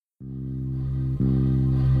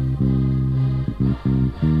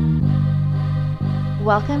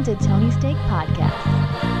Welcome to Tony's Take Podcast.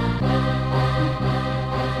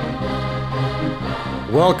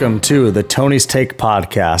 Welcome to the Tony's Take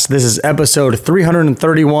Podcast. This is episode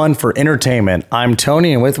 331 for entertainment. I'm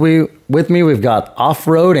Tony, and with me we've got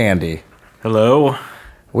Off-Road Andy. Hello.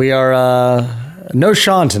 We are no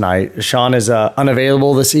Sean tonight. Sean is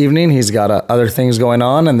unavailable this evening. He's got other things going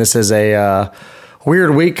on, and this is a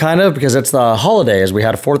weird week kind of because it's the holidays. We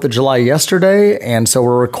had 4th of July yesterday, and so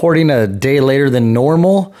we're recording a day later than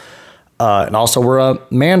normal. And also we're a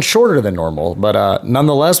man shorter than normal, but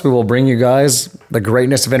nonetheless, we will bring you guys the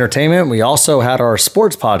greatness of entertainment. We also had our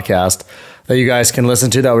sports podcast that you guys can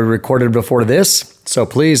listen to that we recorded before this. So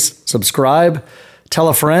please subscribe, tell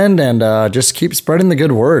a friend, and just keep spreading the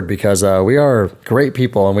good word because we are great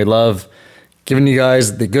people and we love giving you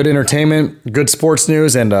guys the good entertainment, good sports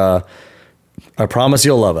news, and I promise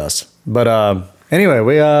you'll love us. But anyway,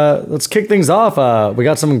 let's kick things off. We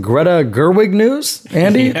got some Greta Gerwig news,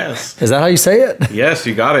 Andy? Yes. Is that how you say it? Yes,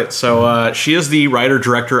 you got it. So she is the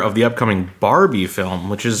writer-director of the upcoming Barbie film,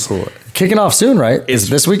 which is... Cool. Kicking off soon, right? Is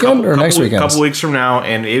this weekend or next weekend? A couple weeks from now,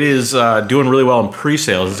 and it is doing really well in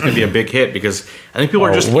pre-sales. It's going to be a big hit because I think people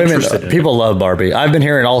are just interested in it. People love Barbie. I've been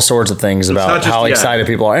hearing all sorts of things about how excited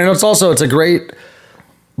people are. And it's a great...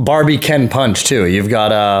 Barbie can punch too. You've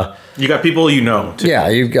got people you know too. Yeah,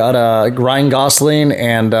 you've got Ryan Gosling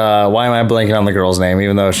and why am I blanking on the girl's name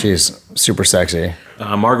even though she's super sexy?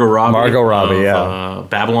 Margot Robbie. Margot Robbie, yeah.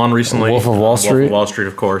 Babylon recently. Wolf of Wall Street. Wolf of Wall Street,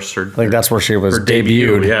 of course. I think that's where she was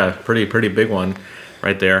debuted. Yeah, pretty big one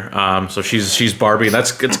right there. So she's Barbie.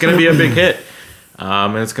 It's going to be a big hit.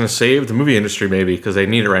 And it's going to save the movie industry maybe because they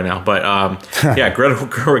need it right now. But yeah, Greta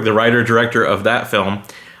Gerwig, the writer director of that film.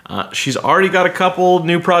 She's already got a couple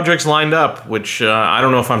new projects lined up, which I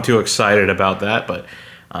don't know if I'm too excited about that, but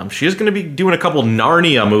she is going to be doing a couple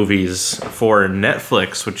Narnia movies for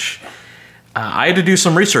Netflix, which I had to do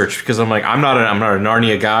some research because I'm not a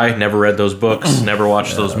Narnia guy. Never read those books, never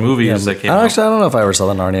watched those movies that came out. Actually, I don't know if I ever saw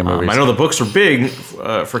the Narnia movies. I know the books are big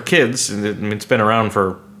for kids, and it's been around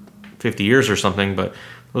for 50 years or something, but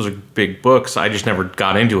those are big books. I just never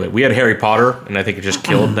got into it. We had Harry Potter, and I think it just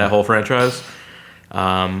killed that whole franchise.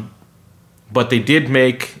 But they did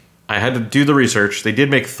make, I had to do the research, they did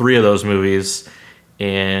make 3 of those movies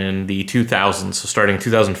in the 2000s, so starting in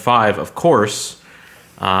 2005, of course.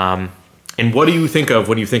 And what do you think of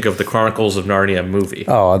when you think of the Chronicles of Narnia movie?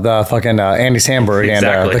 Oh, the fucking Andy Samberg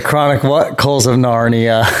exactly. And the Chronicles of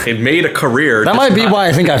Narnia. It made a career. That might be why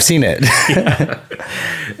I think I've seen it.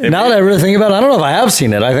 Now that I really think about it, I don't know if I have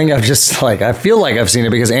seen it. I think I've just I feel like I've seen it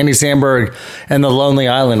because Andy Samberg and The Lonely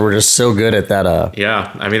Island were just so good at that.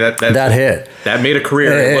 Yeah, I mean that hit. That made a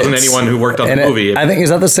career. It wasn't anyone who worked on the movie. I think, is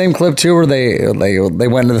that the same clip too where they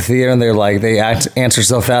went to the theater and they answered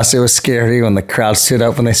so fast it was scary when the crowd stood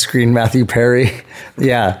up when they screamed Matthew Perry.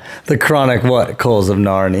 Yeah, the Chronicles of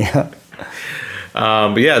Narnia.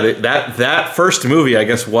 But yeah, that first movie, I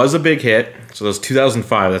guess, was a big hit. So that was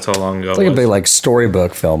 2005. That's how long ago it's like a big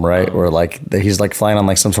storybook film, right? Where he's flying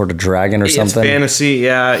on some sort of dragon or something. It's fantasy,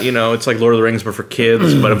 yeah. It's like Lord of the Rings, but for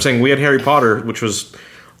kids. But I'm saying we had Harry Potter, which was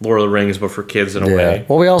Lord of the Rings, but for kids in a way.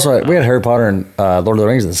 Well, we had Harry Potter and Lord of the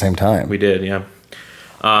Rings at the same time. We did, yeah.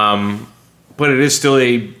 But it is still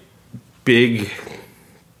a big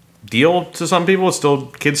deal to some people.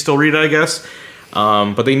 Kids still read it, I guess.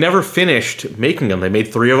 But they never finished making them. They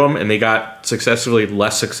made 3 of them, and they got successively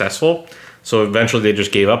less successful. So eventually they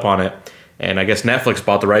just gave up on it. And I guess Netflix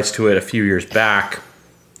bought the rights to it a few years back.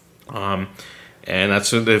 And that's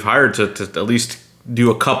who they've hired to at least do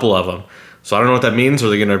a couple of them. So I don't know what that means. Are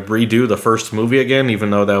they going to redo the first movie again, even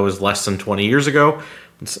though that was less than 20 years ago?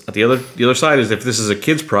 The other side is if this is a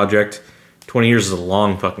kid's project, 20 years is a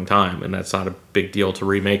long fucking time, and that's not a big deal to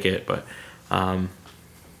remake it. But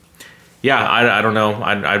yeah, I don't know.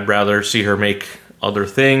 I'd rather see her make other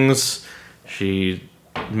things. She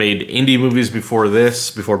made indie movies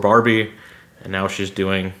before Barbie, and now she's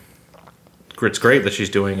doing... It's great that she's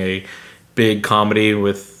doing a big comedy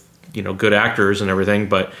with, good actors and everything,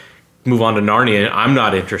 but move on to Narnia, I'm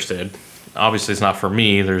not interested. Obviously, it's not for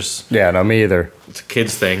me. No, me either. It's a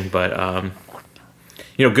kid's thing, but...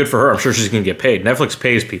 good for her. I'm sure she's going to get paid. Netflix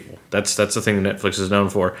pays people. That's the thing that Netflix is known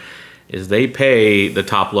for, is they pay the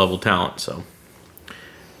top level talent. So,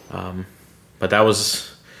 but that was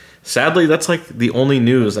sadly that's the only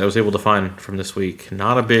news I was able to find from this week.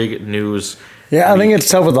 Not a big news. Yeah, I think it's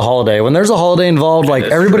tough with the holiday. When there's a holiday involved,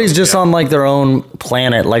 everybody's just on their own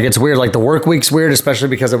planet. It's weird. The work week's weird, especially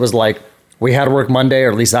because it was we had work Monday,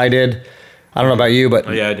 or at least I did. I don't know about you,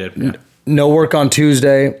 but yeah, I did. Yeah. no work on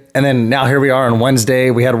Tuesday, and then now here we are on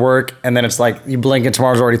Wednesday. We had work, and then it's like you blink and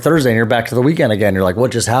tomorrow's already Thursday, and you're back to the weekend again. You're like,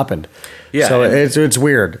 what just happened? Yeah. So it's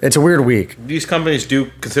weird. It's a weird week. These companies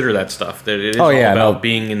do consider that stuff. That it is about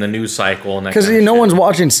being in the news cycle and that. Because no one's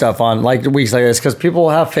watching stuff on like weeks like this. Because people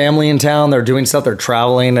have family in town, they're doing stuff, they're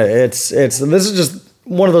traveling. This is just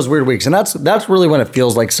one of those weird weeks, and that's really when it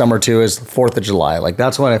feels like summer too. Is 4th of July. Like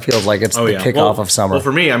that's when it feels like it's the kickoff of summer. Well,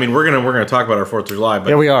 for me, I mean, we're gonna talk about our 4th of July, but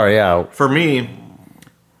yeah, we are. Yeah. For me,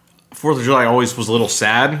 4th of July always was a little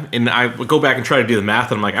sad, and I would go back and try to do the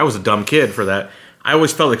math, and I'm like, I was a dumb kid for that. I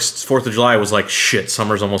always felt like 4th of July was like, shit,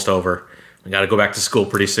 summer's almost over. We got to go back to school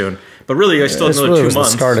pretty soon. But really, I still had another 2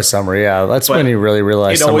 months. The start of summer, yeah. That's when you really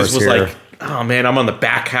realize summer's here. It always was like, oh man, I'm on the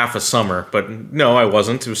back half of summer. But no, I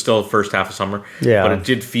wasn't. It was still the first half of summer. Yeah. But it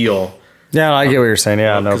did feel... Yeah, I get what you're saying.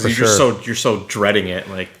 Yeah, no, for sure. You're so dreading it,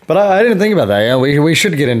 like. But I didn't think about that. Yeah, we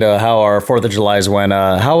should get into how our 4th of July's went.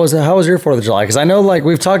 How was your 4th of July? Because I know, like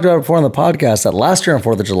we've talked about it before on the podcast, that last year on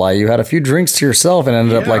 4th of July you had a few drinks to yourself and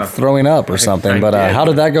ended up like throwing up or something. But how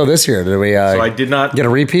did that go this year? Did we? So I did not get a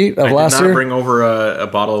repeat of last year. I did not bring over a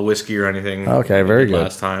bottle of whiskey or anything. Okay, very good.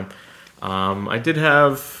 Last time, I did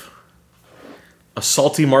have a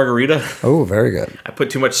salty margarita. Oh, very good. I put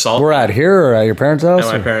too much salt. We're at here or at your parents' house?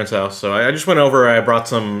 At my parents' house. So I just went over. I brought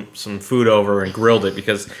some food over and grilled it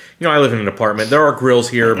because I live in an apartment. There are grills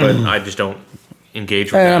here, but I just don't engage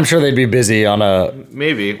with that. I'm sure they'd be busy on a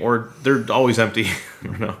maybe, or they're always empty. I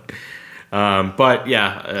don't know. But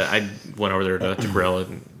yeah, I went over there to grill it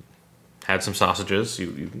and had some sausages.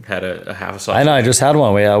 You had a half a sausage. I know. I just had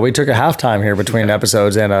one. We took a halftime here between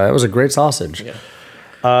episodes, and it was a great sausage. Yeah.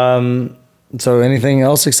 So anything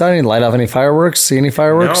else exciting? Light off any fireworks? See any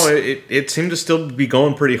fireworks? No, it seemed to still be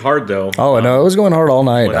going pretty hard though. Oh, no, it was going hard all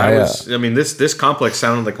night. I mean, this complex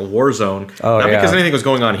sounded like a war zone. Oh, Not because anything was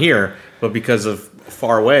going on here, but because of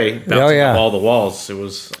far away, bouncing off all the walls.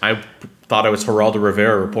 I thought it was Geraldo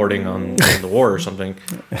Rivera reporting on the war or something.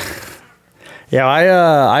 Yeah,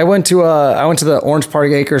 I went to the Orange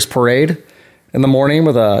Park Acres parade in the morning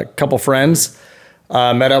with a couple friends.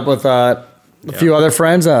 Met up with a few other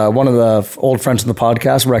friends, one of the old friends from the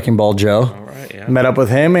podcast, Wrecking Ball Joe. All right, yeah. Met up with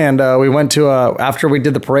him, and we went to, after we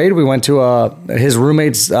did the parade, we went to his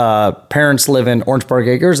roommate's parents live in Orange Park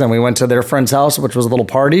Acres, and we went to their friend's house, which was a little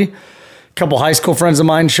party. A couple high school friends of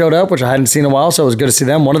mine showed up, which I hadn't seen in a while, so it was good to see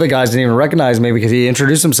them. One of the guys didn't even recognize me because he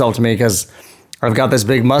introduced himself to me because I've got this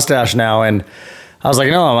big mustache now, and I was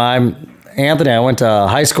like, no, I'm Anthony, I went to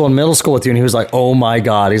high school and middle school with you. And he was like, oh my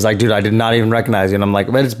God. He's like, dude, I did not even recognize you. And I'm like,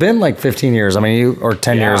 but it's been like 15 years. I mean, or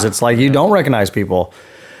 10 years. It's like, you don't recognize people.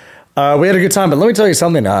 We had a good time, but let me tell you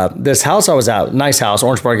something. This house I was at, nice house,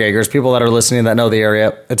 Orange Park Acres. People that are listening that know the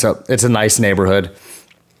area, it's a nice neighborhood.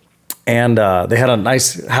 And they had a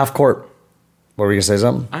nice half court. What were you going to say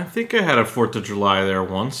something? I think I had a 4th of July there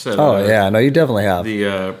once. At, yeah. No, you definitely have.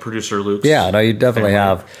 The producer Luke's. Yeah, no, you definitely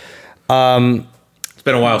have. It's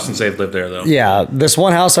been a while since they've lived there, though. Yeah. This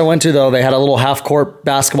one house I went to, though, they had a little half-court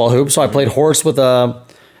basketball hoop. So I played horse with an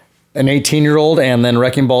 18-year-old and then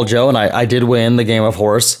Wrecking Ball Joe, and I did win the game of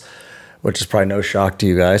horse, which is probably no shock to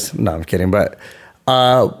you guys. No, I'm kidding. But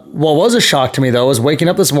what was a shock to me, though, was waking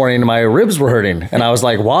up this morning and my ribs were hurting. And I was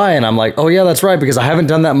like, why? And I'm like, oh, yeah, that's right, because I haven't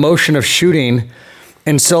done that motion of shooting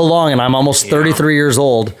in so long, and I'm almost 33 years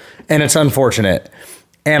old, and it's unfortunate.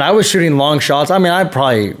 And I was shooting long shots. I mean, I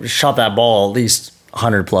probably shot that ball at least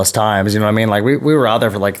 100 plus times, you know what I mean? Like we were out there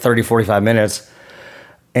for like 30, 45 minutes,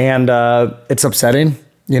 and it's upsetting,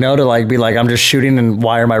 to like be like, I'm just shooting and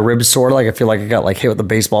why are my ribs sore? Like I feel like I got like hit with a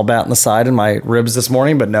baseball bat in the side in my ribs this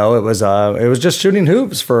morning, but no, it was just shooting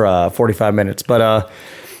hoops for 45 minutes, but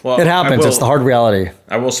it happens. It's the hard reality.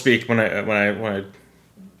 I will speak when I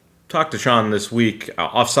talked to Sean this week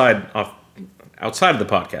outside of the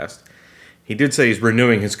podcast. He did say he's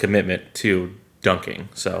renewing his commitment to dunking.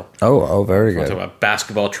 So very good. Talking about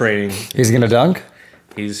basketball training. He's gonna dunk.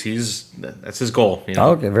 He's that's his goal.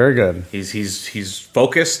 Okay, very good. He's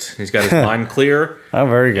focused. He's got his mind clear. Oh,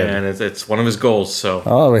 very good. And it's one of his goals.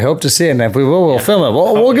 So we hope to see it. And if we will, we'll film it.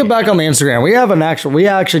 We'll get back on the Instagram. We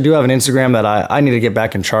actually do have an Instagram that I need to get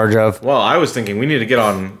back in charge of. Well, I was thinking we need to get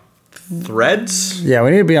on Threads. Yeah, we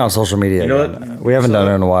need to be on social media. We haven't done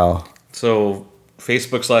it in a while. So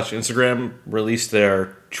Facebook/Instagram released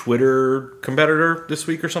their Twitter competitor this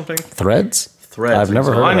week or something. Threads. I've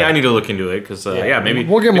never heard of it. I need to look into it because maybe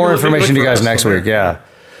we'll get more information to you guys next week. Yeah.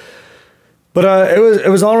 But it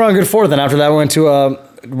was all around good 4th, and after that we went to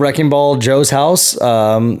Wrecking Ball Joe's house,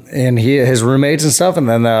 and his roommates and stuff, and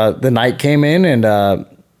then the night came in, and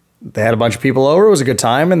they had a bunch of people over. It was a good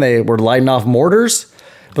time, and they were lighting off mortars.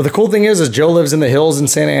 But the cool thing is Joe lives in the hills in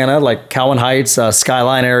Santa Ana, like Cowan Heights,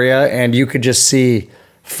 Skyline area, and you could just see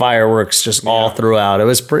fireworks just all throughout. It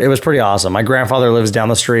was pretty awesome. My grandfather lives down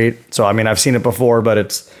the street, so I mean I've seen it before, but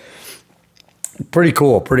it's pretty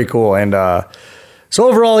cool. And so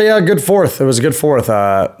overall, yeah, good Fourth. It was a good Fourth.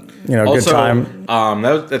 Good time.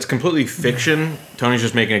 That's completely fiction. Tony's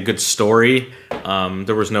just making a good story.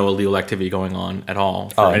 There was no illegal activity going on at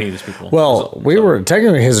all for any of these people. Well, were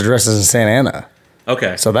technically his address is in Santa Ana.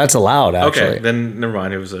 Okay. So that's allowed, actually. Okay, then never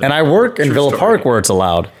mind. It was and I work in Villa Park where it's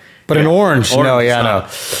allowed. But in Orange, no.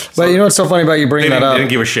 But you know what's so funny about you bringing that up? They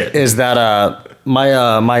didn't give a shit. Is that my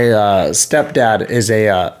stepdad is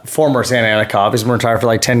a former Santa Ana cop. He's been retired for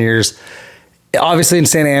like 10 years. Obviously in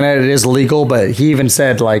Santa Ana it is legal, but he even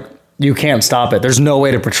said like you can't stop it. There's no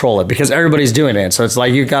way to patrol it because everybody's doing it. So it's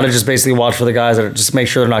like you got to just basically watch for the guys that just make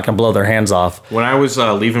sure they're not going to blow their hands off. When I was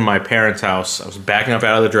leaving my parents' house, I was backing up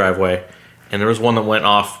out of the driveway, and there was one that went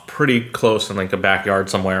off pretty close in like a backyard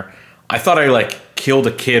somewhere. I thought I like killed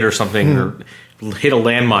a kid or something or hit a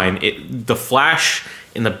landmine. The flash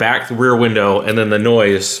in the back rear window and then the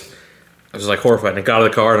noise, I was like horrified. And I got out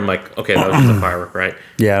of the car and I'm like, okay, that was just a firework, right?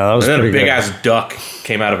 Yeah, that was and then pretty a big good. ass duck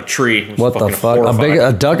came out of a tree. What the fuck?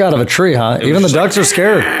 A duck out of a tree, huh? Even the ducks are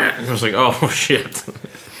scared. I was like, oh shit.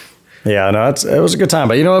 Yeah, no, it was a good time.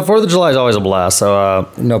 But you know what? 4th of July is always a blast. So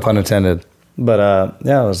no pun intended. But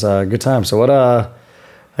yeah, it was a good time. So what?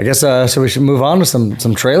 I guess so. We should move on to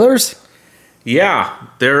some trailers. Yeah,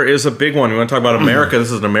 there is a big one. We want to talk about America.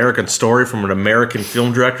 This is an American story from an American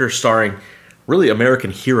film director starring really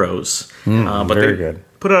American heroes. But very they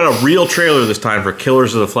good. Put out a real trailer this time for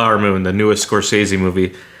Killers of the Flower Moon, the newest Scorsese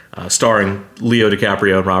movie, starring Leo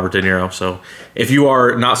DiCaprio and Robert De Niro. So if you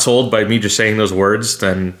are not sold by me just saying those words,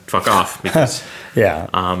 then fuck off. Because yeah,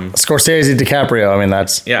 Scorsese, DiCaprio. I mean,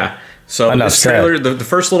 that's So enough this trailer, the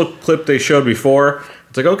first little clip they showed before,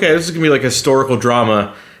 it's like, okay, this is gonna be like a historical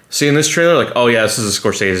drama. Seeing this trailer, like, oh yeah, this is a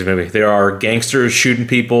Scorsese movie. There are gangsters shooting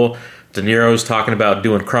people. De Niro's talking about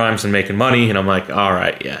doing crimes and making money, and I'm like, all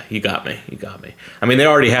right, yeah, you got me. I mean, they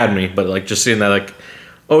already had me, but like just seeing that, like,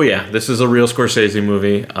 oh yeah, this is a real Scorsese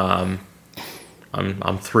movie.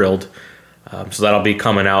 I'm thrilled. So that'll be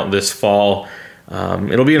coming out this fall.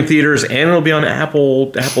 It'll be in theaters and it'll be on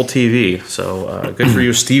Apple TV. So good for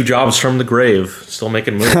you, Steve Jobs from the grave, still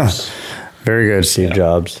making movies. Very good, Steve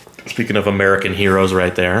Jobs. Speaking of American heroes,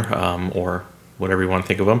 right there, or whatever you want to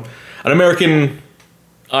think of them, an American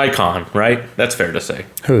icon, right? That's fair to say.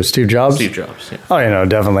 Who? Steve Jobs? Steve Jobs. Yeah. Oh,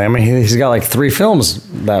 definitely. I mean, he's got like 3 films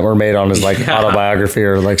that were made on his like autobiography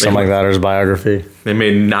or like something like that, or his biography. They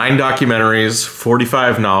made 9 documentaries,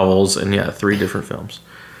 45 novels, and 3 different films.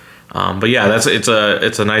 But yeah, it's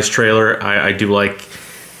a nice trailer. I do like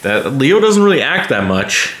that. Leo doesn't really act that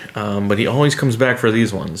much, but he always comes back for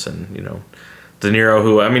these ones. And De Niro,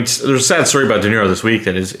 who, I mean, there's a sad story about De Niro this week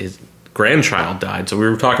that his grandchild died. So we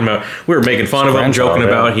were making fun of him, joking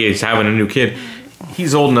about he's having a new kid.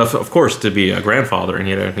 He's old enough, of course, to be a grandfather, and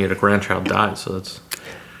he had a grandchild die. So that's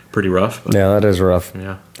pretty rough. But, yeah, that is rough.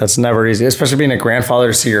 Yeah, that's never easy, especially being a grandfather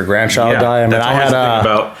to see your grandchild die. I mean, that's always the thing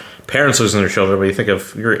about parents losing their children. But you think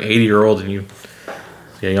of you're an 80-year-old and you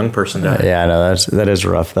see a young person die. Yeah, no, that is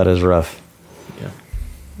rough. That is rough.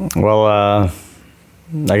 Yeah. Well,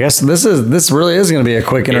 I guess this really is going to be a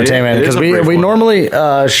quick entertainment because we normally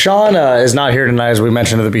Sean is not here tonight, as we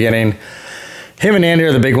mentioned at the beginning. Him and Andy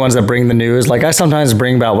are the big ones that bring the news. Like I sometimes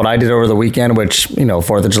bring about what I did over the weekend, which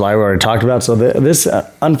 4th of July we already talked about. So this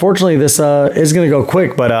unfortunately this is going to go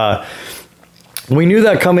quick, but we knew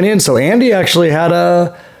that coming in. So Andy actually had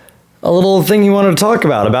a little thing he wanted to talk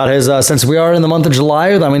about his since we are in the month of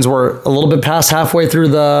July. That means we're a little bit past halfway through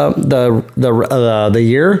the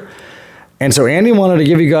year. And so Andy wanted to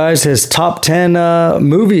give you guys his top 10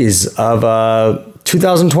 movies of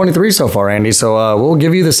 2023 so far, Andy. So we'll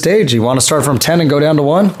give you the stage. You want to start from 10 and go down to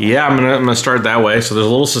 1? Yeah, I'm gonna start that way. So there's a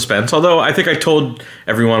little suspense. Although I think I told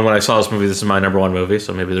everyone when I saw this movie, this is my number 1 movie.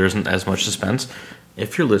 So maybe there isn't as much suspense.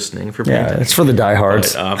 If you're listening, if you're paying attention. It's for the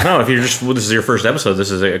diehards. No, if you're this is your first episode, this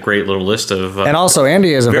is a great little list of. And also,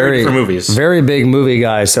 Andy is a very big movie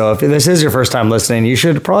guy. So if this is your first time listening, you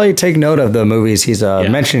should probably take note of the movies he's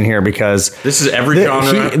mentioning here because this is every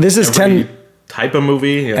genre. This is 10 type of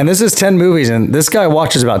movie, and this is 10 movies, and this guy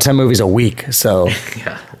watches about 10 movies a week. So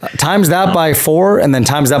times that by 4, and then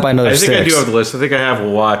times that by another 6. I think I do have the list. I think I have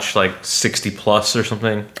watched like 60 plus or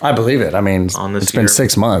something. I believe it. I mean, it's been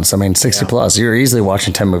 6 months. I mean, 60 plus. You're easily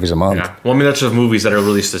watching 10 movies a month. Yeah. Well, I mean, that's just movies that are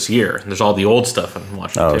released this year. And there's all the old stuff I'm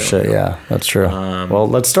watching. Oh, shit. Yeah, that's true. Well,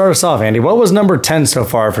 let's start us off, Andy. What was number 10 so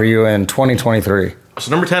far for you in 2023? So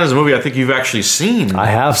number 10 is a movie I think you've actually seen. I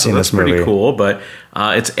have seen this movie. That's pretty cool, but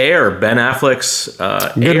it's Air, Ben Affleck's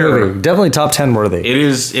Good Air. movie. Definitely top 10 worthy. It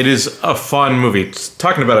is a fun movie. It's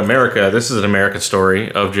talking about America, this is an American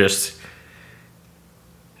story of just...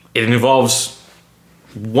 It involves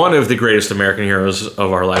one of the greatest American heroes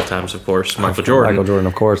of our lifetimes, of course, Michael Jordan. Michael Jordan,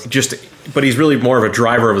 of course. But he's really more of a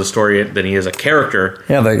driver of the story than he is a character.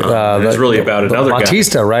 Yeah, it's really about another guy.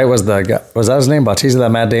 Bautista, right? Was that his name? Bautista that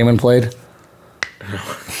Matt Damon played?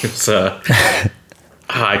 It's I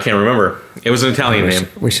can't remember. It was an Italian name.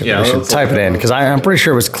 We should type it in because I'm pretty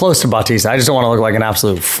sure it was close to Bautista. I just don't want to look like an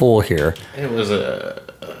absolute fool here. It was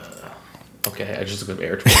okay, I just looked at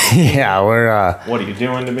Air. Yeah, we're... What are you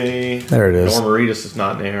doing to me? There it is. Norma Reedus is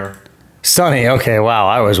not in Air. Sonny, okay, wow,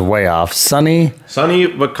 I was way off. Sonny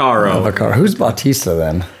Vaccaro. Who's Bautista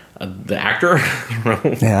then? The actor?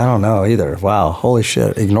 Yeah, I don't know either. Wow, holy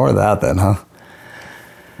shit. Ignore that then, huh?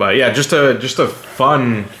 But yeah, just a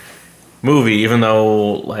fun movie, even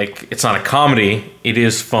though like it's not a comedy, it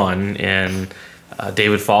is fun. And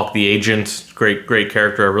David Falk, the agent, great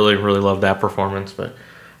character. I really love that performance. But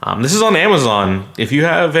this is on Amazon. If you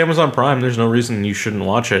have Amazon Prime, there's no reason you shouldn't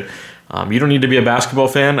watch it. You don't need to be a basketball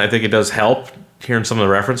fan. I think it does help hearing some of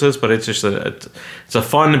the references, but it's just it's a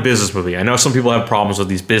fun business movie. I know some people have problems with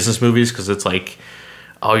these business movies because it's like,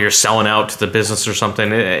 oh, you're selling out to the business or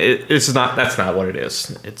something. It's not. That's not what it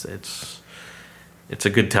is. It's a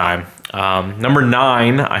good time. Number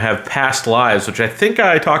 9, I have Past Lives, which I think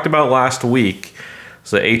I talked about last week.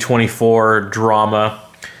 It's an A24 drama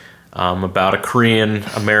about a Korean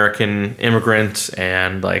American immigrant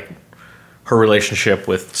and like her relationship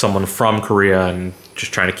with someone from Korea and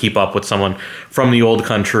just trying to keep up with someone from the old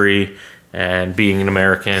country and being an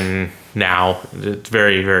American now. It's a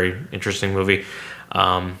very, very interesting movie.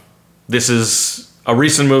 This is a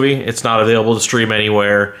recent movie. It's not available to stream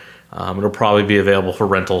anywhere. It'll probably be available for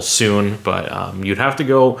rental soon, but you'd have to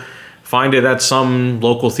go find it at some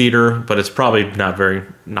local theater, but it's probably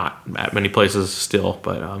not at many places still.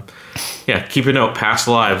 But yeah, keep a note, Past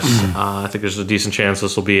Lives. I think there's a decent chance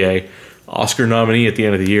this will be a Oscar nominee at the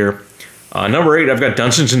end of the year. Number 8, I've got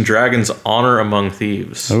Dungeons & Dragons Honor Among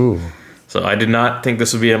Thieves. Ooh. So I did not think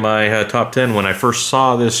this would be in my top 10 when I first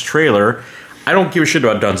saw this trailer. I don't give a shit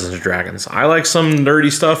about Dungeons & Dragons. I like some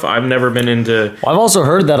nerdy stuff. I've never been into... Well, I've also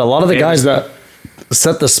heard that a lot of the guys that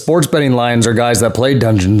set the sports betting lines are guys that play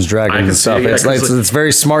Dungeons & Dragons and stuff. It's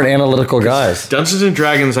very smart, analytical guys. Dungeons &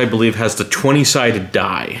 Dragons, I believe, has the 20-sided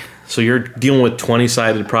die. So you're dealing with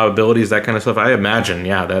 20-sided probabilities, that kind of stuff. I imagine,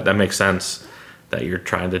 yeah, that makes sense that you're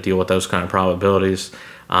trying to deal with those kind of probabilities.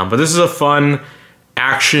 But this is a fun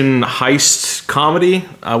action heist comedy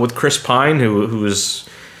with Chris Pine, who is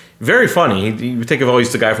very funny. You think of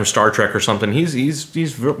always the guy from Star Trek or something.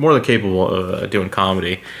 He's more than capable of doing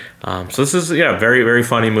comedy. So this is very, very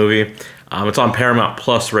funny movie. It's on Paramount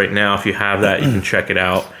Plus right now. If you have that, you can check it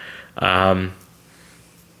out.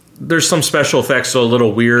 There's some special effects, so a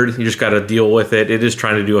little weird. You just got to deal with it. It is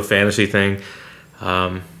trying to do a fantasy thing.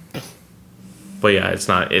 But yeah, it's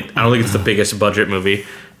not. I don't think it's the biggest budget movie,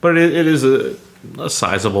 but it is a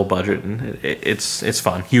sizable budget, and it's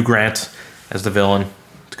fun. Hugh Grant as the villain.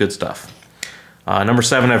 It's good stuff. Number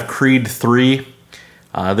 7, I have Creed 3.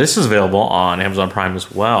 This is available on Amazon Prime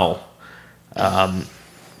as well.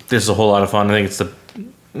 This is a whole lot of fun. I think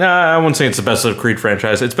I wouldn't say it's the best of the Creed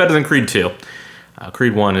franchise. It's better than Creed 2.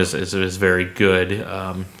 Creed 1 is very good,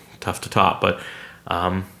 tough to top, but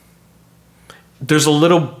there's a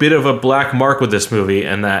little bit of a black mark with this movie,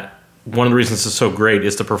 and that one of the reasons it's so great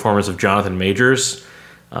is the performance of Jonathan Majors,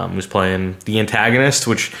 who's playing the antagonist,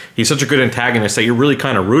 which he's such a good antagonist that you're really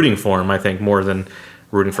kind of rooting for him, I think, more than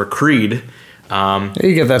rooting for Creed. You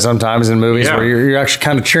get that sometimes in movies where you're actually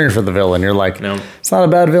kind of cheering for the villain. You're like, no, it's not a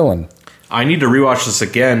bad villain. I need to rewatch this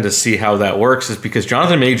again to see how that works, is because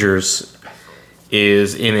Jonathan Majors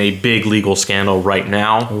is in a big legal scandal right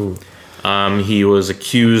now. He was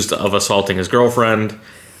accused of assaulting his girlfriend.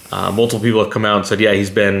 Multiple people have come out and said, yeah, he's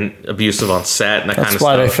been abusive on set and that kind of stuff. That's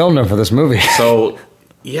why they filmed him for this movie. So,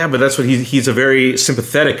 yeah, but that's what he's a very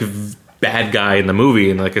sympathetic bad guy in the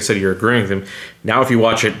movie. And like I said, you're agreeing with him. Now, if you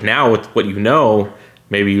watch it now with what you know,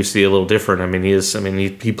 maybe you see a little different. I mean,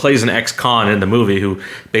 he plays an ex-con in the movie who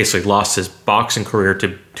basically lost his boxing career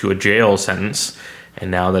to a jail sentence. And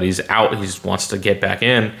now that he's out, he wants to get back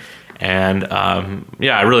in. And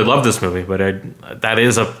I really love this movie, but that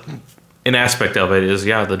is an aspect of it is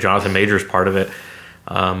the Jonathan Majors part of it.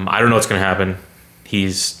 I don't know what's going to happen.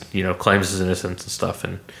 He's claims his innocence and stuff.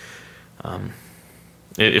 And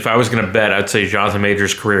if I was going to bet, I'd say Jonathan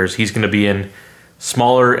Majors' career is he's going to be in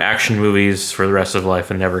smaller action movies for the rest of life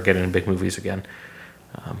and never get into big movies again.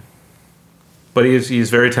 but he's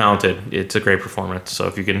very talented. It's a great performance. So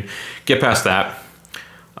if you can get past that.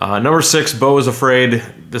 Number 6, Beau is Afraid.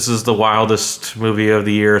 This is the wildest movie of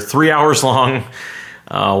the year. 3 hours long.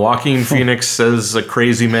 Joaquin Phoenix as a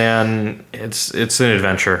crazy man. It's an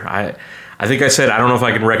adventure. I think I said I don't know if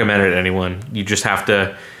I can recommend it to anyone. You just have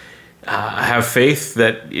to have faith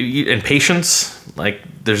and patience. Like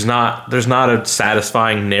there's not a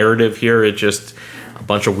satisfying narrative here. It's just a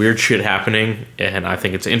bunch of weird shit happening, and I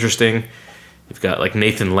think it's interesting. You've got like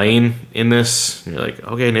Nathan Lane in this. And you're like,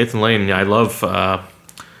 okay, Nathan Lane. Yeah, I love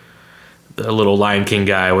the little Lion King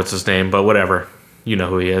guy. What's his name? But whatever. You know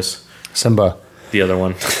who he is. Simba. The other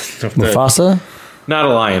one. Mufasa? Not a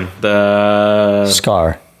lion. The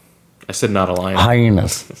Scar. I said not a lion.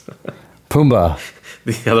 Hyenas. Pumbaa.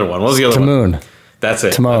 The other one. What was the other one? Timon. That's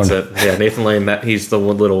it. Timon. That's it. Yeah, Nathan Lane. He's the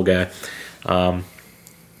one little guy.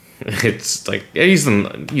 It's like he's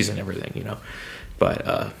in everything, you know.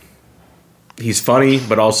 But he's funny,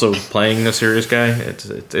 but also playing a serious guy.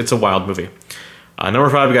 It's a wild movie. Number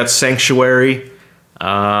 5, we got Sanctuary.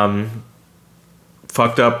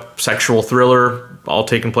 Fucked up sexual thriller, all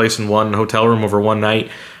taking place in one hotel room over one night.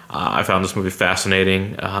 I found this movie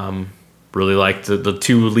fascinating. Really liked the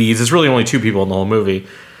two leads. There's really only 2 people in the whole movie,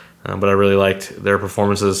 but I really liked their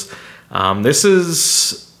performances. This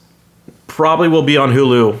is probably will be on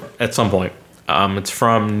Hulu at some point. It's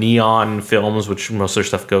from Neon Films, which most of their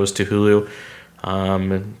stuff goes to Hulu,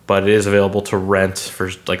 but it is available to rent for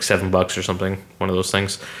like $7 or something, one of those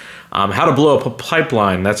things. How to Blow Up a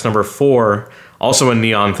Pipeline, that's number 4. Also a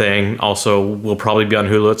Neon thing. Also will probably be on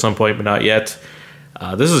Hulu at some point, but not yet.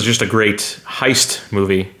 This is just a great heist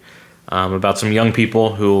movie about some young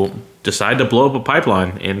people who decide to blow up a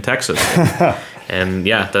pipeline in Texas. And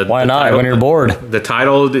yeah, why not title, when you're bored? The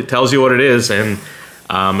title tells you what it is, and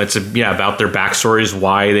it's about their backstories,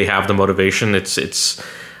 why they have the motivation. It's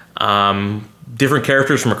different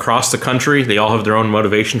characters from across the country. They all have their own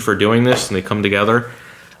motivation for doing this, and they come together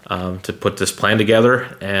to put this plan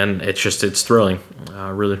together, and it's thrilling.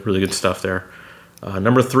 Really, really good stuff there.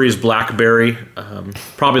 Number 3 is Blackberry.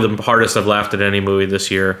 Probably the hardest I've laughed at any movie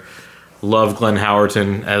this year. Love Glenn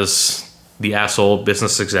Howerton as the asshole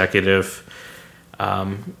business executive.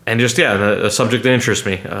 And just, the subject that interests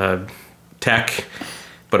me. Tech,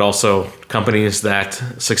 but also companies that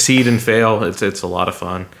succeed and fail. It's a lot of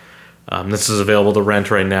fun. This is available to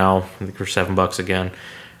rent right now. I think for $7 again.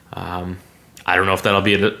 I don't know if that'll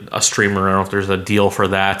be a streamer. I don't know if there's a deal for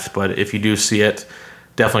that, but if you do see it,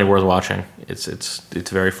 definitely worth watching. It's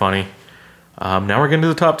very funny. Now we're getting to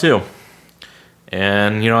the top 2,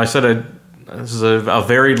 and I said this is a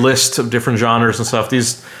varied list of different genres and stuff.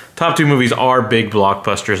 These top 2 movies are big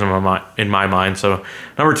blockbusters in my mind. So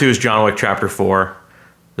number 2 is John Wick Chapter 4.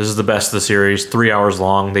 This is the best of the series. 3 hours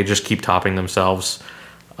long. They just keep topping themselves.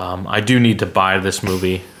 I do need to buy this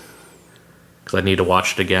movie because I need to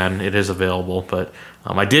watch it again. It is available, but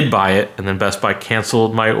I did buy it, and then Best Buy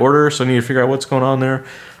canceled my order, so I need to figure out what's going on there.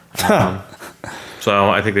 So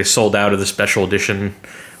I think they sold out of the special edition,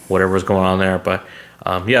 whatever was going on there. But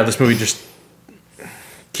this movie just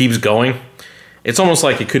keeps going. It's almost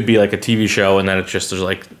like it could be like a TV show, and then there's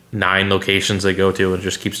like 9 locations they go to, and it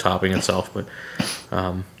just keeps topping itself. But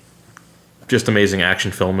just amazing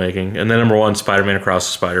action filmmaking. And then number 1, Spider-Man Across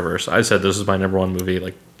the Spider-Verse. I said this is my number 1 movie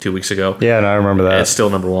like 2 weeks ago. Yeah, and I remember that. It's still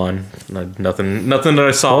number 1. Nothing that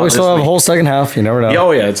I saw. Well, we still have a whole second half. You never know.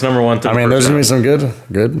 Oh yeah, it's number 1. I mean, there's gonna be some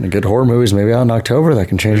good horror movies maybe out in October that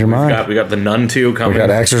can change your mind. We got The Nun 2 coming. We got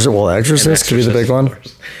Exorcist. Well, Exorcist could be the big one.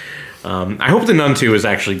 I hope The Nun 2 is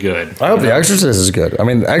actually good. I hope The Exorcist is good. I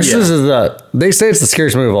mean, The Exorcist is they say it's the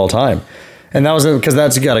scariest movie of all time. And that was because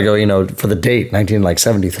that's got to go, for the date,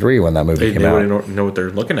 1973 when that movie came out. They already know what they're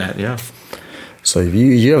looking at, yeah. So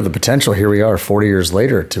you have the potential. Here we are, 40 years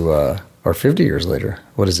later or 50 years later.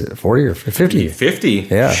 What is it? 40 or 50? 50.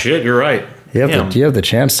 Yeah. Shit, you're right. You have the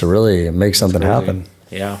chance to really make something happen.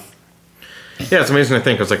 Yeah. Yeah, it's amazing to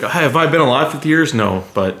think. I was like, have I been alive 50 years? No,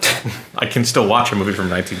 but I can still watch a movie from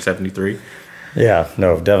 1973. Yeah,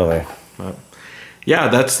 no, definitely. But yeah,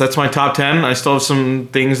 that's my top 10. I still have some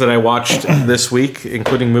things that I watched this week,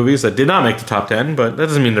 including movies that did not make the top 10, but that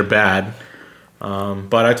doesn't mean they're bad.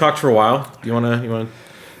 But I talked for a while. You wanna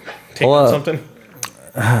take on something?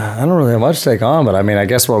 I don't really have much to take on, but I mean, I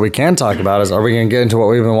guess what we can talk about is, are we going to get into what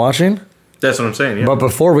we've been watching? That's what I'm saying, yeah. But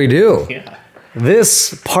before we do,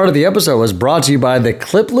 this part of the episode was brought to you by the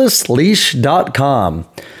cliplessleash.com.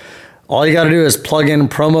 All you got to do is plug in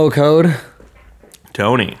promo code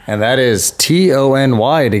Tony. And that is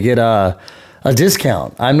TONY to get a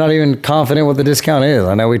discount. I'm not even confident what the discount is.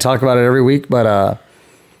 I know we talk about it every week, but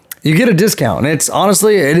you get a discount. And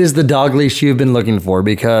it is the dog leash you've been looking for,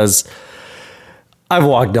 because I've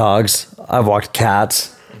walked dogs. I've walked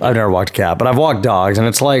cats. I've never walked a cat, but I've walked dogs, and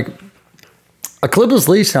it's like a clipless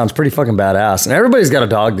leash sounds pretty fucking badass. And everybody's got a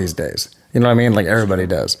dog these days. You know what I mean? Like everybody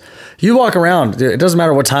does. You walk around, it doesn't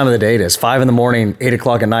matter what time of the day it is, 5 a.m, 8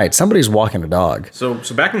 o'clock at night, somebody's walking a dog. So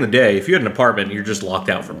back in the day, if you had an apartment, you're just locked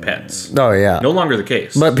out from pets. Oh, yeah. No longer the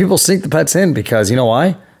case. But people sneak the pets in because, you know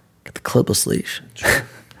why? Get the clipless leash. Sure.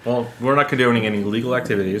 Well, we're not condoning any illegal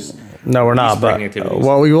activities. No, we're not. But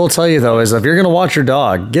what we will tell you, though, is if you're going to watch your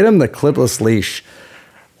dog, get him the clipless leash.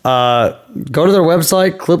 Go to their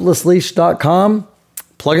website, cliplessleash.com.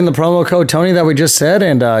 Plug in the promo code Tony that we just said,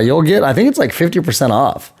 and you'll get, I think it's like 50%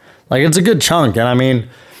 off. Like, it's a good chunk. And I mean,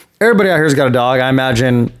 everybody out here's got a dog. I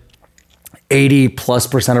imagine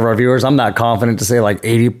 80+% of our viewers, I'm not confident to say like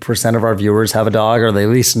 80% of our viewers have a dog, or they at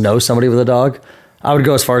least know somebody with a dog. I would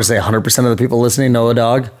go as far as say 100% of the people listening know a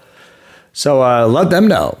dog. So let them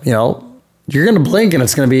know, you know, you're going to blink and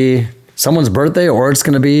it's going to be someone's birthday or it's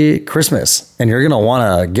going to be Christmas. And you're going to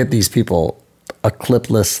want to get these people a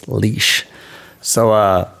clipless leash.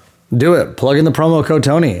 So do it. Plug in the promo code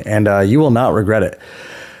Tony, and you will not regret it.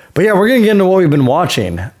 But yeah, we're going to get into what we've been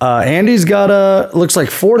watching. Andy's got, looks like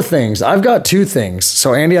 4 things. I've got 2 things.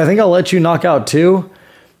 So Andy, I think I'll let you knock out 2.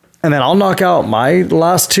 And then I'll knock out my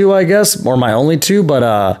last 2, I guess, or my only 2.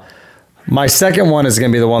 But my second one is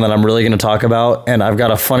going to be the one that I'm really going to talk about. And I've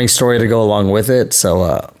got a funny story to go along with it.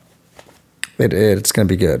 So it's going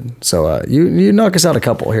to be good. So you knock us out a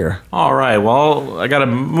couple here. All right. Well, I got a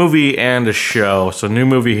movie and a show. So new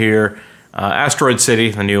movie here. Asteroid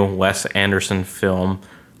City, the new Wes Anderson film.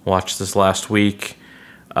 Watched this last week.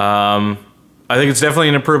 I think it's definitely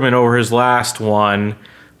an improvement over his last one,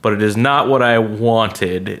 but it is not what I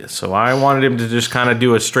wanted. So I wanted him to just kind of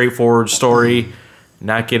do a straightforward story,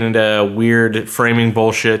 not get into weird framing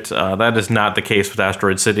bullshit. That is not the case with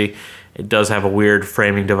Asteroid City. It does have a weird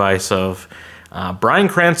framing device of Bryan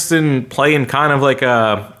Cranston playing kind of like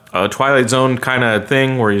a Twilight Zone kind of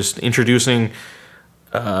thing where he's introducing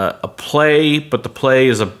a play, but the play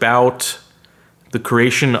is about the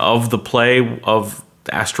creation of the play of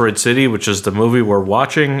Asteroid City, which is the movie we're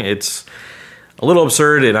watching. It's a little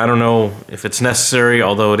absurd, and I don't know if it's necessary,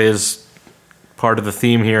 although it is part of the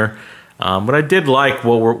theme here. But I did like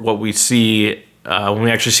what we see when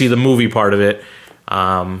we actually see the movie part of it,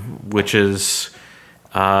 which is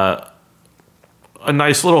a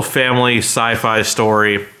nice little family sci-fi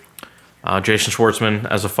story. Jason Schwartzman,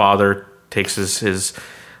 as a father, takes his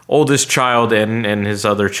oldest child and his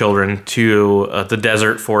other children to the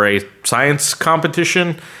desert for a science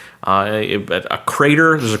competition. A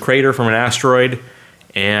crater. There's a crater from an asteroid,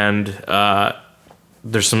 and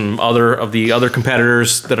there's some of the other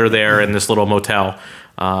competitors that are there in this little motel.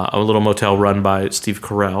 A little motel run by Steve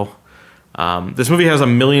Carell. This movie has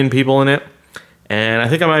 1 million people in it, and I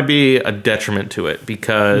think it might be a detriment to it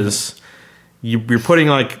because you're putting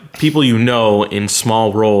like people you know in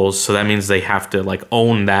small roles, so that means they have to like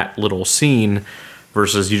own that little scene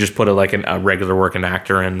versus you just put a regular working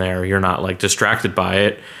actor in there. You're not like distracted by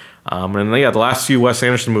it. And yeah, the last few Wes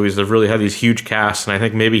Anderson movies have really had these huge casts, and I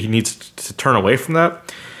think maybe he needs to turn away from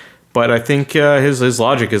that. But I think his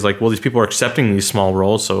logic is like, well, these people are accepting these small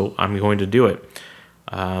roles, so I'm going to do it.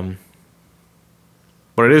 But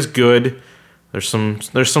it is good. There's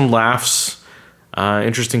some laughs,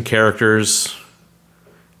 interesting characters,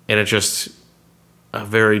 and it's just a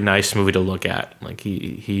very nice movie to look at. Like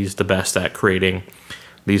he's the best at creating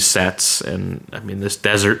these sets, and I mean this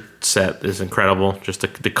desert set is incredible. Just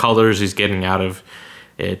the colors he's getting out of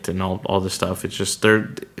it and all this stuff. It's just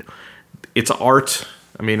it's art.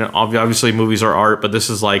 I mean, obviously movies are art, but this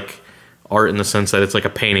is like art in the sense that it's like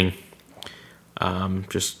a painting.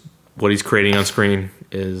 Just what he's creating on screen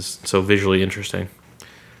is so visually interesting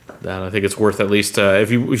that I think it's worth at least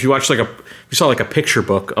if you watch if you saw like a picture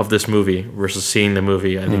book of this movie versus seeing the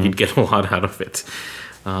movie, I think you'd get a lot out of it.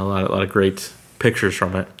 A lot of great pictures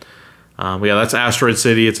from it. But yeah, that's Asteroid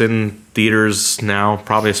City. It's in theaters now.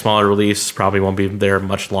 Probably a smaller release. Probably won't be there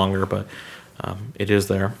much longer, but it is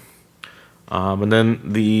there. And then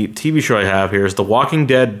the TV show I have here is The Walking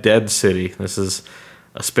Dead: Dead City. This is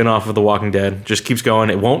a spin-off of The Walking Dead. Just keeps going.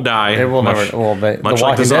 It won't die. It will never. Well, much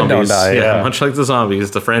like the zombies. Don't die. Yeah, much like the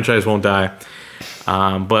zombies, the franchise won't die.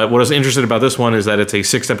 But what I was interested about this one is that it's a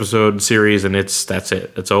 6-episode series, and that's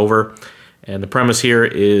it. It's over. And the premise here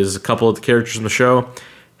is a couple of the characters in the show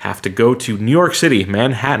have to go to New York City,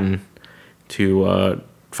 Manhattan, to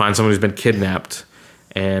find someone who's been kidnapped.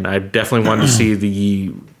 And I definitely wanted to see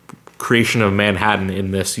the creation of Manhattan in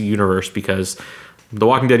this universe because The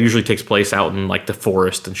Walking Dead usually takes place out in like the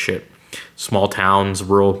forest and shit, small towns,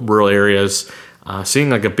 rural areas. Seeing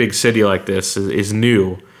like a big city like this is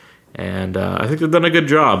new, And I think they've done a good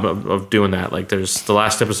job of doing that. Like, there's the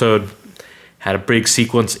last episode had a big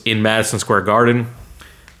sequence in Madison Square Garden.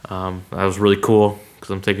 That was really cool because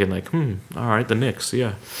I'm thinking like, all right, the Knicks.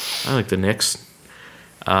 Yeah, I like the Knicks.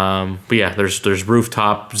 But yeah, there's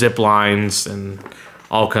rooftop zip lines and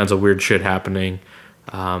all kinds of weird shit happening.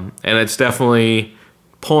 And it's definitely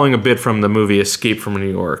pulling a bit from the movie Escape from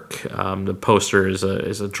New York. The poster is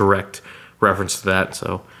a direct reference to that.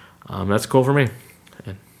 So that's cool for me.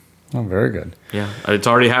 Oh, very good. Yeah, it's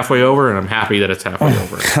already halfway over, and I'm happy that it's halfway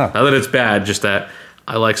over. Not that it's bad, just that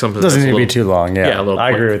I like something. Doesn't need to be too long. Yeah, a little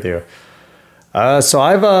I agree with you. So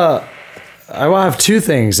I have two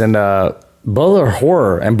things, and both are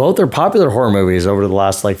horror, and both are popular horror movies over the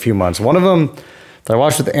last few months. One of them that I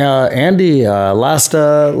watched with Andy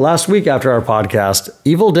last week after our podcast,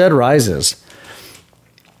 Evil Dead Rises.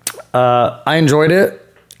 I enjoyed it.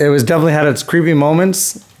 It was definitely had its creepy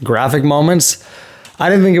moments, graphic moments. I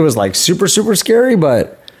didn't think it was super, super scary,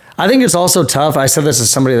 but I think it's also tough. I said this to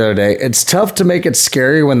somebody the other day. It's tough to make it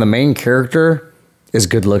scary when the main character is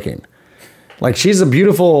good looking. Like, she's a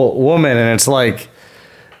beautiful woman, and it's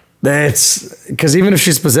because even if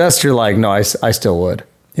she's possessed, you're like, no, I still would.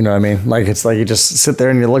 You know what I mean? Like, it's like you just sit there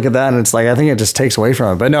and you look at that, and it's like, I think it just takes away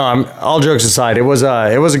from it. But no, all jokes aside, it was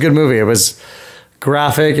a good movie. It was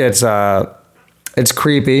graphic. It's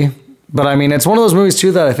creepy, but I mean, it's one of those movies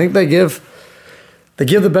too that I think they give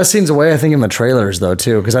the best scenes away, I think, in the trailers, though,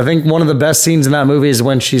 too. Because I think one of the best scenes in that movie is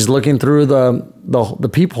when she's looking through the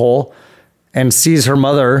peephole and sees her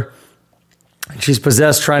mother. She's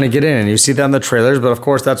possessed trying to get in. And you see that in the trailers. But, of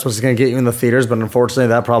course, that's what's going to get you in the theaters. But, unfortunately,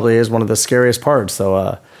 that probably is one of the scariest parts.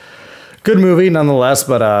 So, good movie, nonetheless.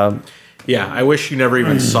 But, yeah, I wish you never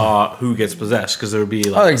even saw who gets possessed, because there would be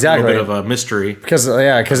a little bit of a mystery. Because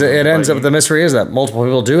it ends up, the mystery is that multiple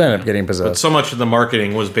people do end up getting possessed. But so much of the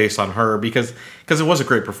marketing was based on her because it was a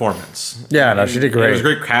great performance. Yeah, no, she did great. It was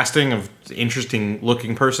great casting of interesting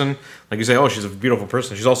looking person. Like you say, oh, she's a beautiful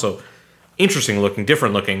person. She's also interesting looking,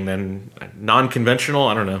 different looking than non-conventional.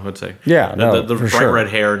 I don't know, I'd say. Yeah, the bright red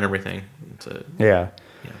hair and everything. Yeah.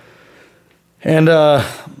 And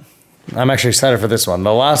I'm actually excited for this one.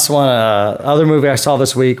 The last one, other movie I saw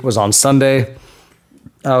this week was on Sunday.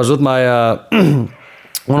 I was with my one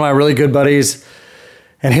of my really good buddies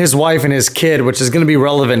and his wife and his kid, which is going to be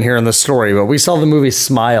relevant here in the story. But we saw the movie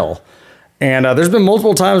Smile. And there's been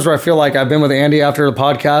multiple times where I feel like I've been with Andy after the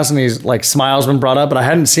podcast and he's like, Smile's been brought up, but I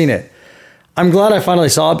hadn't seen it. I'm glad I finally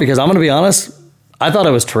saw it because I'm going to be honest, I thought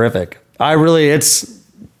it was terrific. I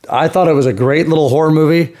thought it was a great little horror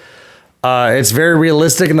movie. It's very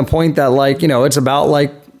realistic in the point that it's about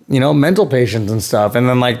mental patients and stuff. And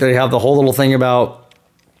then they have the whole little thing about,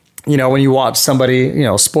 when you watch somebody,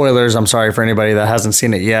 spoilers, I'm sorry for anybody that hasn't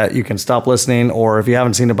seen it yet, you can stop listening. Or if you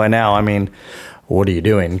haven't seen it by now, I mean, what are you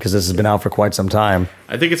doing? Because this has been out for quite some time.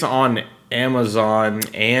 I think it's on Amazon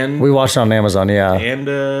and... We watched it on Amazon, yeah.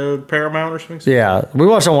 And Paramount or something? Yeah, we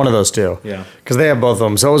watched on one of those two. Yeah. Because they have both of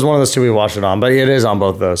them. So it was one of those two we watched it on. But it is on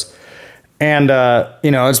both of those. And,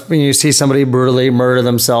 it's when you see somebody brutally murder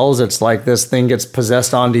themselves, it's like this thing gets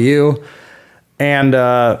possessed onto you. And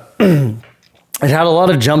it had a lot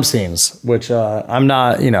of jump scenes, which I'm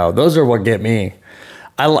not, those are what get me.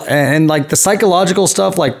 And the psychological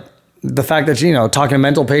stuff, like the fact that, talking to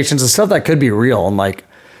mental patients and stuff that could be real. And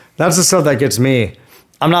that's the stuff that gets me.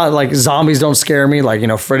 I'm not zombies don't scare me.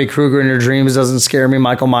 Freddy Krueger in your dreams doesn't scare me,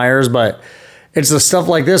 Michael Myers, but it's the stuff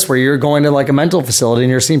like this where you're going to a mental facility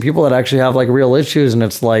and you're seeing people that actually have real issues. And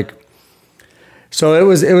it's so it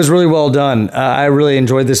was really well done. I really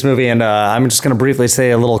enjoyed this movie. And I'm just going to briefly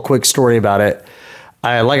say a little quick story about it.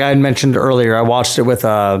 Like I had mentioned earlier, I watched it with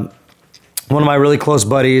one of my really close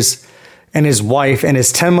buddies and his wife and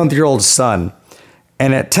his 10-month-old son.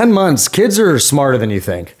 And at 10 months, kids are smarter than you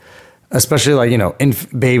think, especially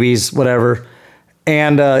babies, whatever.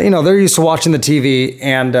 And, they're used to watching the TV.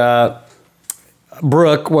 And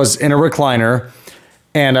Brooke was in a recliner,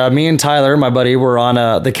 and me and Tyler, my buddy, were on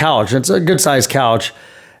the couch. It's a good-sized couch.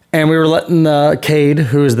 And we were letting Cade,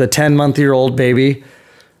 who is the 10-month-old baby,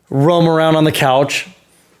 roam around on the couch.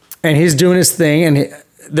 And he's doing his thing. And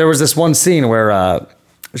there was this one scene where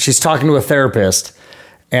she's talking to a therapist.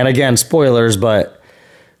 And again, spoilers, but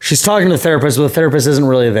she's talking to a therapist, but the therapist isn't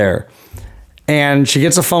really there. And she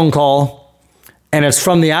gets a phone call. And it's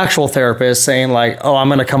from the actual therapist saying oh, I'm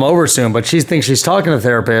going to come over soon. But she thinks she's talking to the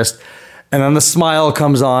therapist. And then the smile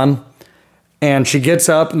comes on. And she gets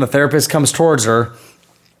up and the therapist comes towards her.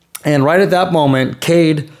 And right at that moment,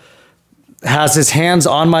 Cade has his hands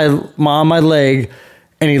on my leg.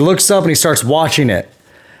 And he looks up and he starts watching it.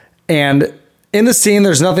 And in the scene,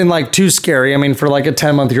 there's nothing too scary. I mean, for a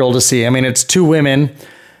 10-month-old to see. I mean, it's two women,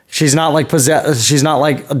 She's not like possessed. She's not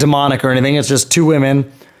like demonic or anything. It's just two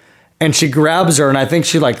women. And she grabs her, and I think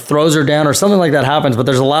she like throws her down or something like that happens. But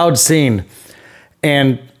there's a loud scene.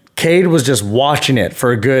 And Cade was just watching it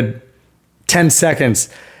for a good 10 seconds.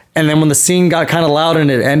 And then when the scene got kind of loud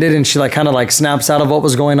and it ended and she like kind of like snaps out of what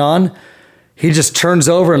was going on, he just turns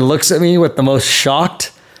over and looks at me with the most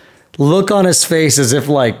shocked look on his face as if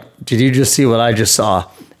like, did you just see what I just saw?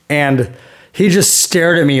 And he just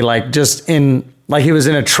stared at me like just in, like he was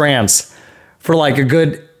in a trance for like a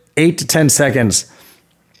good 8 to 10 seconds.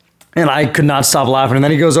 And I could not stop laughing. And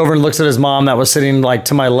then he goes over and looks at his mom that was sitting like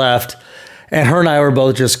to my left. And her and I were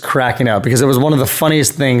both just cracking up because it was one of the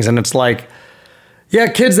funniest things. And it's like, yeah,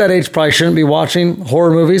 kids that age probably shouldn't be watching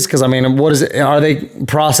horror movies because, I mean, what is it? Are they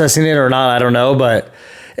processing it or not? I don't know. But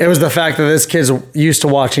it was the fact that this kid's used to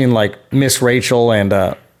watching like Miss Rachel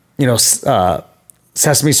and,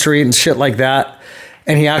 Sesame Street and shit like that.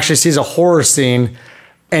 And he actually sees a horror scene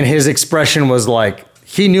and his expression was like,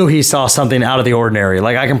 he knew he saw something out of the ordinary.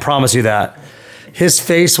 Like, I can promise you that. His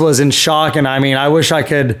face was in shock. And I mean, I wish I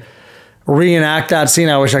could reenact that scene.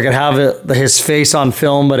 I wish I could have his face on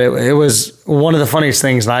film, but it was one of the funniest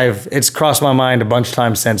things. And it's crossed my mind a bunch of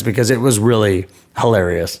times since because it was really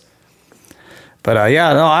hilarious. But I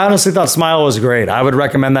honestly thought Smile was great. I would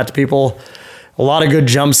recommend that to people. A lot of good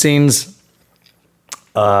jump scenes.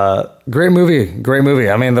 Great movie.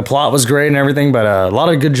 I mean, the plot was great and everything, but a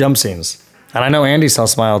lot of good jump scenes. And I know Andy saw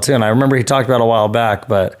Smile too, and I remember he talked about it a while back,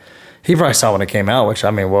 but he probably saw when it came out, which,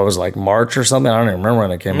 I mean, what was like March or something? I don't even remember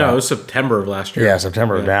when it came out. No, it was September of last year. Yeah,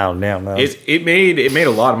 September. Yeah. Damn. It made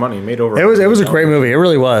a lot of money. It made over. It was a great movie. It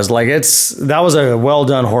really was. Like that was a well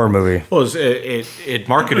done horror movie. Well, it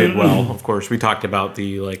marketed well. Of course, we talked about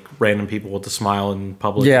the like random people with the smile in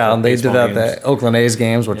public. Yeah, they did that at the Oakland A's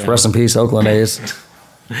games, which rest in peace, Oakland A's.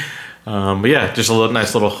 But yeah, just a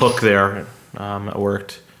nice little hook there. It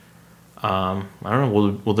worked. I don't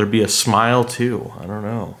know. Will there be a Smile too? I don't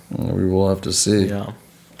know. We will have to see. Yeah.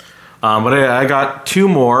 But I got two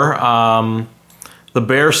more. The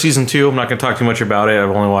Bear season 2. I'm not going to talk too much about it.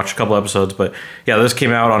 I've only watched a couple episodes, but yeah, this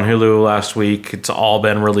came out on Hulu last week. It's all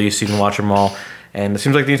been released. You can watch them all, and it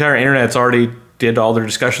seems like the entire internet's already did all their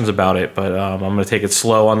discussions about it. But I'm going to take it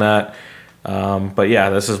slow on that. But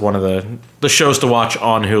yeah, this is one of the shows to watch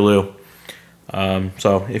on Hulu.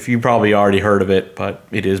 So if you probably already heard of it, but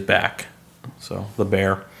it is back. So The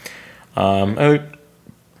Bear. The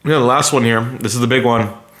last one here. This is the big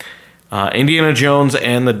one. Indiana Jones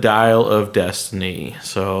and the Dial of Destiny.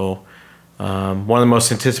 So one of the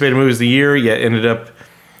most anticipated movies of the year, yet ended up,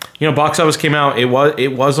 box office came out. It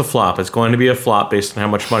was a flop. It's going to be a flop based on how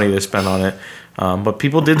much money they spent on it. But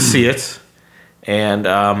people did see it. And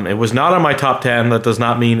it was not on my top 10. That does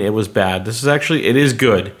not mean it was bad. It is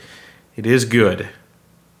good. It is good.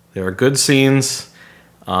 There are good scenes.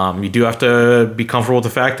 You do have to be comfortable with the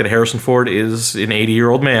fact that Harrison Ford is an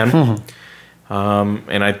 80-year-old man.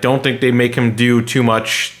 And I don't think they make him do too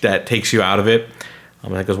much that takes you out of it. I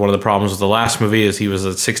think because one of the problems with the last movie is he was a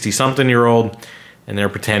 60-something-year-old, and they're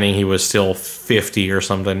pretending he was still 50 or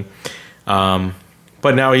something. But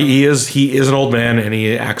now he is an old man, and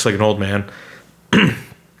he acts like an old man.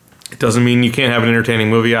 It doesn't mean you can't have an entertaining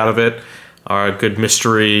movie out of it, or a good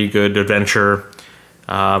mystery, good adventure,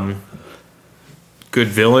 good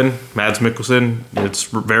villain, Mads Mikkelsen. It's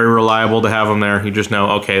very reliable to have him there. You just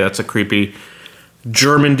know, okay, that's a creepy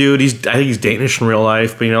German dude. I think he's Danish in real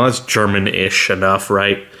life, but that's German-ish enough,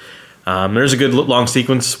 right? There's a good long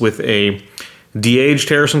sequence with a de-aged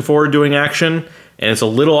Harrison Ford doing action, and it's a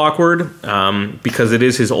little awkward because it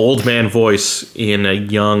is his old man voice in a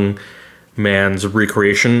young man's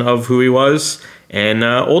recreation of who he was, and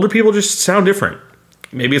older people just sound different.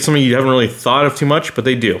 Maybe it's something you haven't really thought of too much, but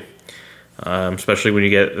they do. Especially when you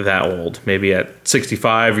get that old. Maybe at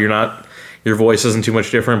 65, your voice isn't too much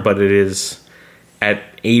different, but it is at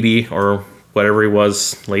 80 or whatever he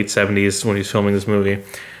was, late 70s when he's filming this movie.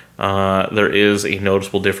 There is a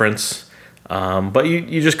noticeable difference. But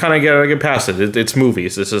you just kind of gotta get past it. It's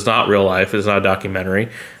movies. This is not real life. It's not a documentary.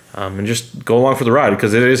 And just go along for the ride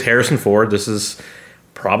because it is Harrison Ford. This is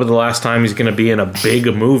probably the last time he's going to be in a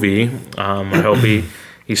big movie. I hope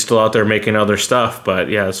he's still out there making other stuff. But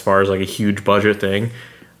yeah, as far as like a huge budget thing,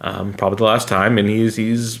 probably the last time. And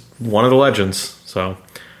he's one of the legends. So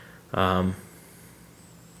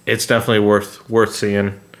it's definitely worth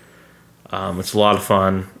seeing. It's a lot of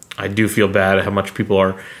fun. I do feel bad at how much people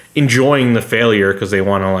are enjoying the failure because they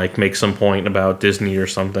want to like make some point about Disney or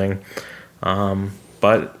something.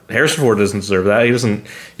 But Harrison Ford doesn't deserve that. He doesn't.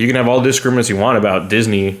 You can have all the disagreements you want about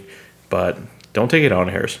Disney, but don't take it on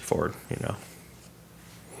Harrison Ford.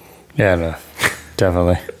 Yeah, no,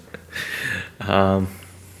 definitely.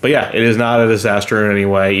 But yeah, it is not a disaster in any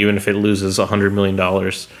way, even if it loses $100 million.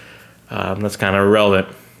 That's kind of irrelevant.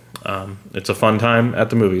 It's a fun time at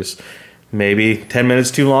the movies. Maybe 10 minutes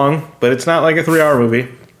too long, but it's not like a 3-hour movie,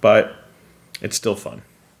 but it's still fun.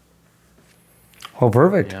 Oh,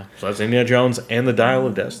 perfect. Yeah, so that's Indiana Jones and the Dial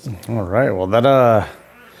of Destiny. All right. Well, that I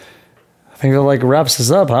think that wraps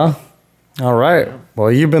us up, huh? All right.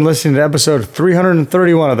 Well, you've been listening to episode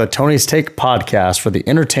 331 of the Tony's Take podcast for the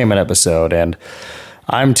entertainment episode, and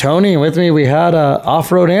I'm Tony, and with me we had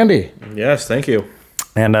Off-Road Andy. Yes, thank you.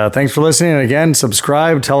 And thanks for listening. And again,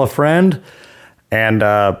 subscribe, tell a friend, and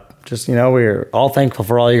we're all thankful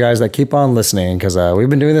for all you guys that keep on listening, because we've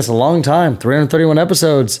been doing this a long time. 331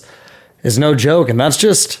 episodes is no joke, and that's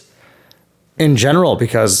just in general,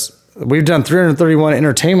 because we've done 331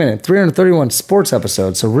 entertainment and 331 sports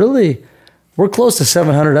episodes. So really, we're close to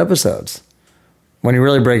 700 episodes when you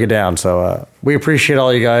really break it down. So we appreciate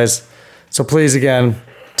all you guys. So please, again,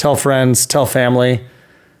 tell friends, tell family,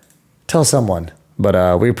 tell someone.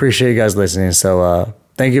 But we appreciate you guys listening. So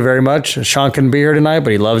thank you very much. Sean couldn't be here tonight,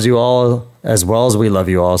 but he loves you all as well as we love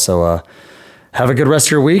you all. So have a good rest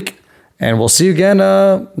of your week. And we'll see you again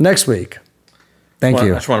next week. Thank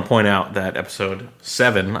you. I just want to point out that episode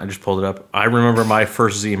 7, I just pulled it up. I remember my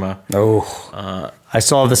first Zima. Oh, I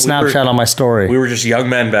saw the Snapchat on my story. We were just young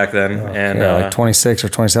men back then. Like 26 or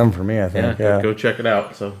 27 for me, I think. Yeah. Go check it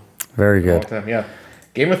out. So very good. Yeah.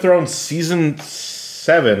 Game of Thrones season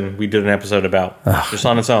 7, we did an episode about just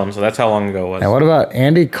on its own. So that's how long ago it was. And what about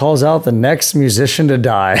Andy calls out the next musician to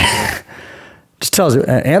die? Just tells you,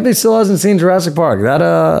 Anthony still hasn't seen Jurassic Park. That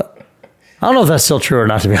I don't know if that's still true or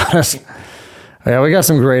not, to be honest. Yeah, we got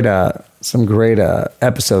some great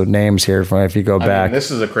episode names here from if you go back. This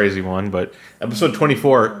is a crazy one, but episode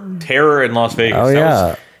 24, Terror in Las Vegas. Oh, yeah. That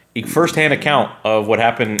was a first-hand account of what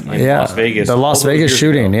happened in Las Vegas. The Las Vegas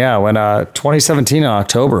shooting, when 2017 in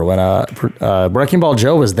October, when Wrecking Ball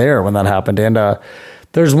Joe was there when that happened. And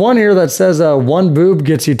there's one here that says one boob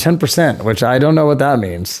gets you 10%, which I don't know what that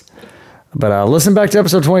means. But listen back to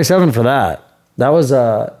episode 27 for that. That was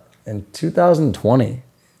in 2020.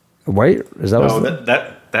 Wait, is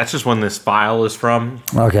that that's just when this file is from?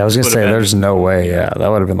 Okay, I was gonna say there's no way. Yeah, that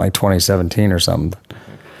would have been like 2017 or something.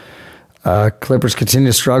 Clippers continue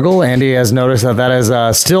to struggle. Andy has noticed that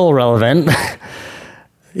is still relevant,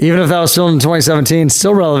 even if that was still in 2017,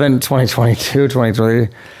 still relevant in 2022, 2023.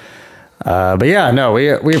 But yeah, no, we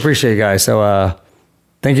appreciate you guys. So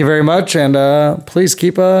thank you very much, and please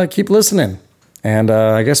keep listening. And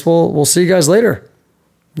I guess we'll see you guys later.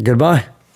 Goodbye.